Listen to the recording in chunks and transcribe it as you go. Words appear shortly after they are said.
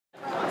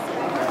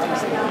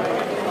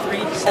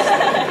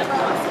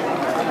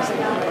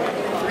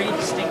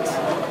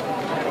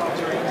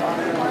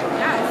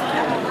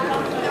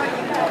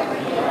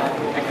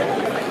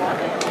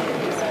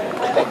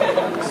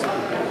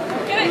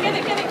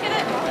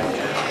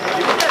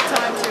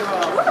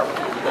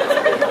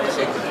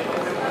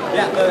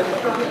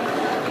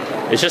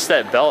It's just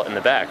that belt in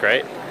the back,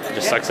 right? It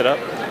just sucks it up?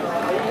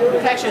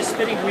 It's actually a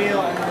spinning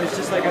wheel, and there's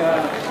just like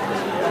a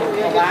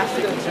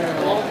elastic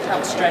material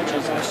that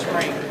stretches or a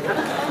spring.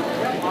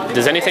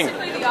 Does anything...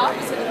 Basically the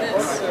opposite of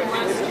this from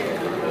last year.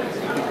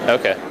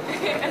 Okay.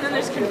 And then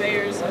there's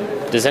conveyors.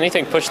 Does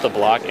anything push the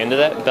block into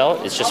that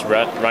belt? It's just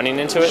running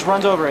into it? It just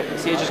runs over it.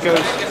 See, it just goes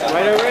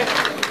right over it.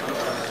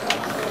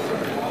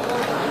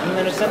 And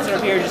then a sensor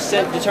up here just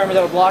determines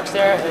that block's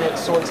there, and it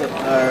sorts it.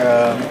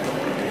 Our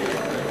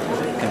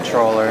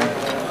controller.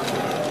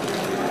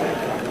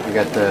 We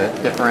got the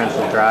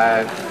differential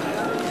drive,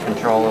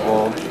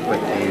 controllable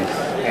with these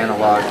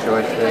analog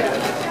joysticks,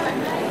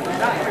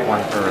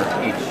 one for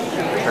each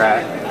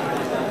track.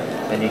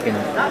 Then you can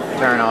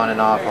turn on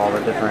and off all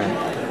the different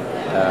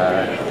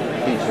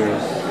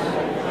features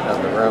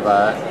of the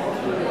robot.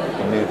 You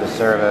can move the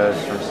servos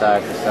from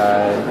side to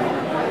side.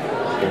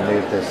 You can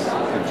move this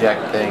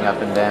eject thing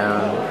up and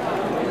down.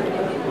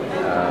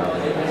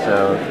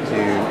 So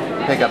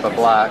to pick up a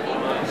block,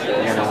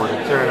 you're going to want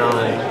to turn on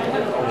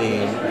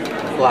the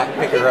block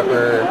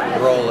picker-upper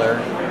roller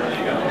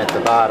at the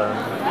bottom.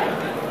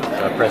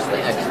 So I press the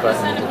X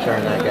button to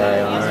turn that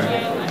guy on.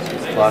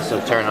 We'll also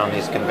turn on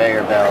these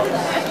conveyor belts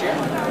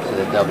so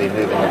that they'll be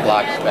moving the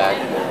blocks back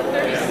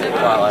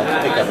while I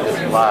pick up this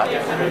block.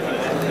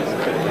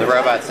 The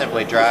robot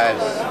simply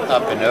drives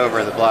up and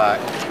over the block.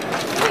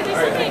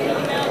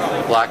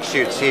 The block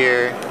shoots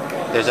here.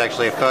 There's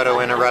actually a photo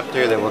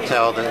interrupter that will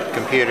tell the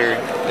computer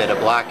that a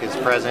block is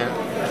present,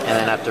 and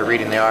then after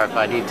reading the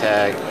RFID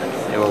tag,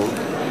 it will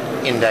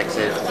index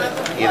it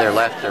either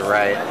left or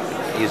right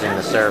using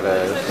the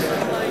servos.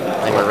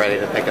 And we're ready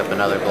to pick up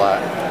another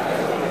block.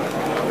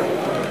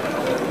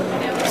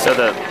 So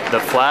the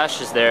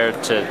flash is there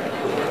to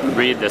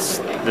read the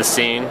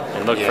scene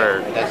and look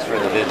for... That's for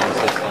the vision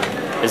system.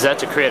 Is that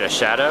to create a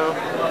shadow?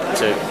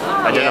 To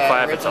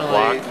identify if it's a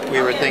block? We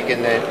were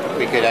thinking that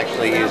we could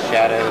actually use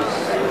shadows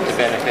to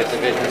benefit the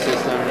vision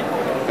system,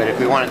 but if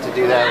we wanted to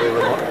do that, we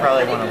would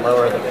probably want to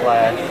lower the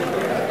flash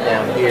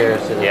down here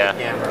so that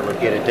the camera would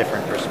get a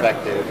different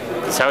perspective.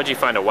 So how would you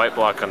find a white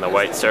block on the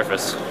white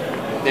surface?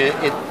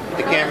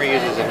 The camera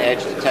uses an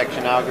edge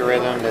detection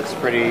algorithm that's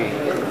pretty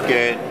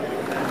good,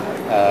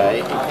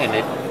 and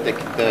the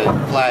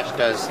flash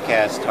does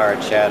cast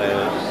hard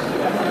shadows.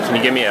 Can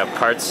you give me a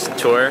parts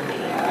tour?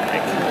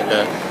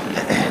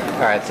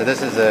 Alright, so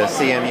this is a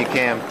CMU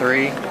Cam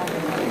 3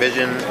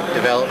 vision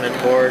development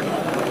board.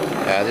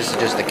 This is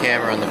just the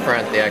camera on the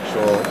front. The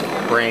actual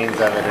brains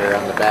of it are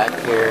on the back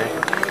here.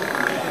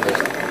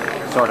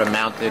 They're sort of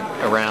mounted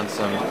around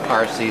some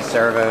RC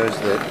servos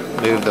that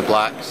move the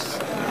blocks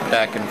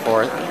back and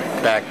forth,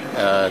 back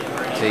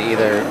to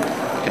either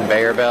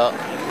conveyor belt.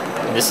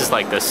 And this is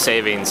like the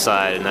saving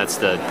side, and that's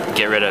the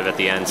get rid of at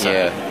the end side.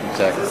 Yeah,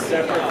 exactly.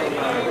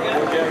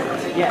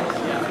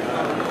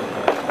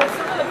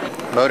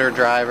 Motor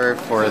driver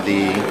for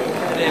the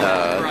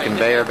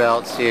conveyor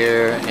belts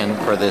here, and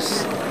for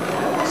this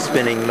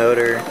spinning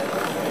motor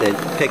that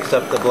picks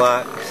up the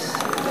blocks.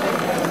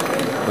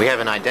 We have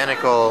an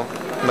identical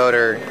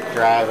motor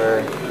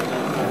driver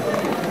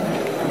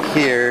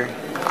here,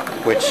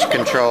 which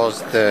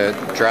controls the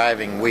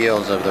driving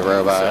wheels of the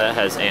robot. So that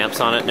has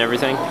amps on it and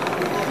everything?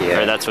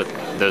 Yeah. Or that's what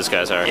those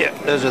guys are? Yeah,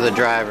 those are the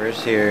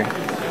drivers here.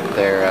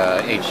 They're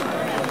H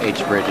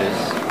bridges.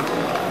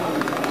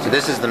 So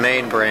this is the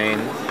main brain.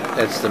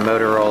 That's the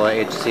Motorola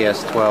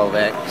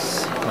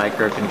HCS12X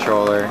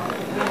microcontroller.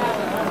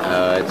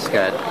 It's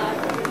got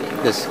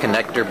this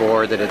connector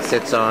board that it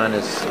sits on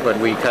is what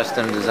we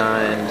custom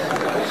designed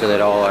so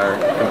that all our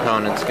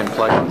components can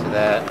plug into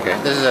that. Okay.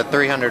 This is a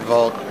 300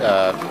 volt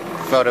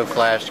photo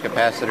flash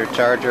capacitor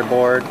charger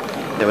board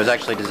that was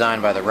actually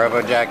designed by the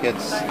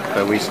RoboJackets,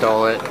 but we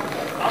stole it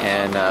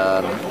and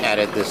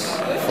added this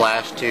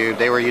flash tube.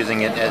 They were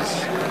using it as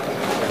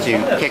to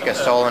kick a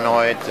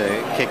solenoid to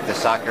kick the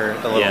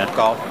little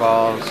golf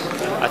balls.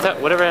 I thought,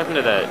 whatever happened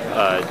to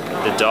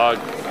the dog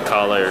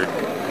collar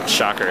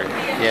shocker?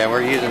 Yeah,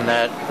 we're using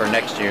that for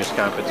next year's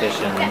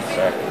competition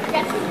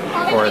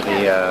for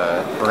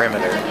the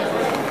perimeter.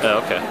 Oh,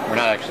 okay. We're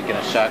not actually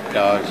going to shock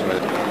dogs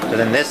with it. So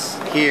then this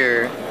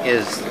here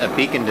is a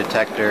beacon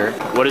detector.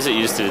 What does it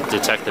use to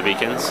detect the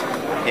beacons?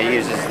 It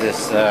uses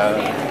this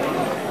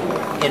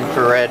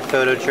infrared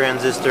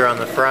phototransistor on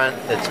the front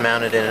that's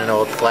mounted in an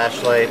old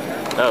flashlight.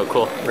 Oh,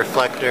 cool.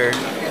 Reflector.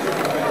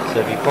 So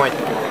if you point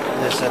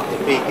this at the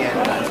beacon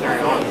and turn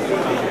on the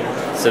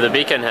beacon. So the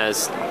beacon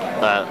has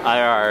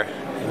IR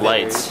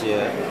lights.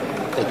 Yeah.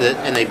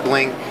 And they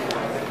blink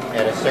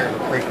at a certain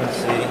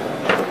frequency.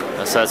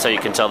 So that's how you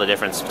can tell the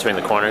difference between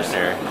the corners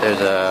there. There's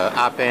a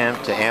op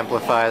amp to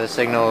amplify the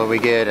signal that we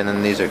get, and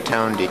then these are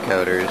tone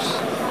decoders.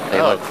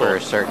 They look for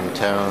a certain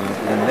tone.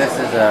 And this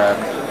is a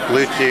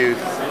Bluetooth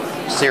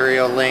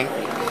serial link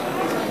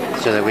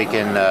so that we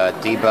can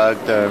debug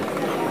the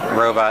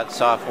robot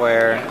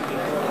software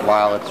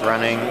while it's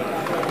running.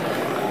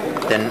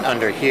 Then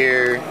under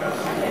here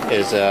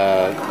is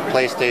a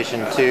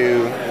PlayStation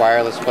 2,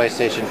 wireless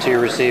PlayStation 2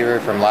 receiver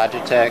from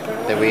Logitech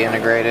that we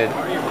integrated.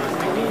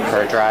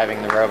 for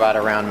driving the robot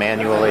around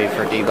manually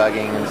for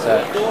debugging and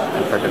such,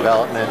 and for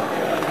development.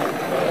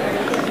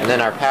 And then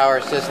our power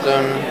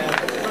system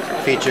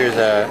features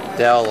a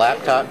Dell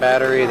laptop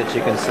battery that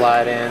you can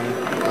slide in,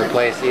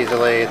 replace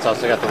easily. It's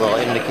also got the little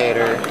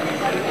indicator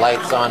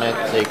lights on it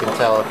so you can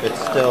tell if it's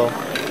still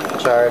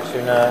charged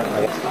or not.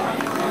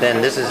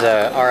 Then this is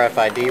a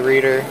RFID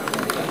reader.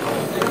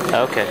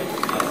 Okay.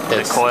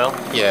 The coil?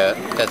 Yeah,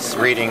 that's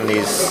reading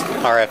these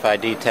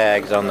RFID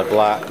tags on the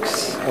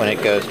blocks when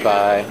it goes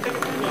by.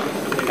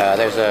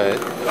 There's a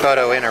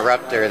photo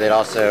interrupter that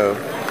also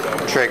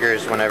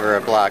triggers whenever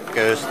a block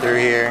goes through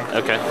here.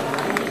 Okay.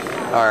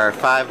 Our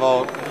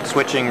 5-volt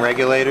switching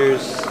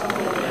regulators.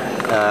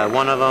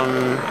 One of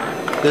them,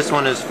 this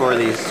one is for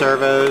these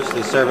servos.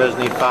 These servos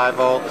need 5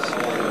 volts,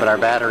 but our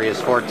battery is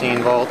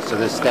 14 volts, so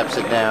this steps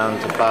it down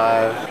to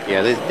 5.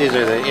 Yeah, these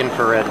are the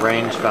infrared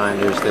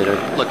rangefinders that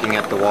are looking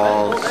at the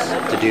walls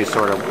to do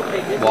sort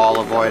of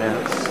wall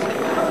avoidance.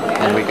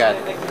 And we got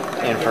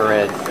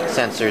infrared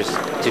sensors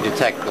to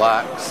detect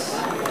blocks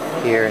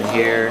here and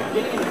here.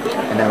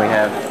 And then we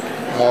have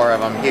more of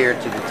them here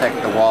to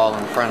detect the wall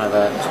in front of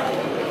us.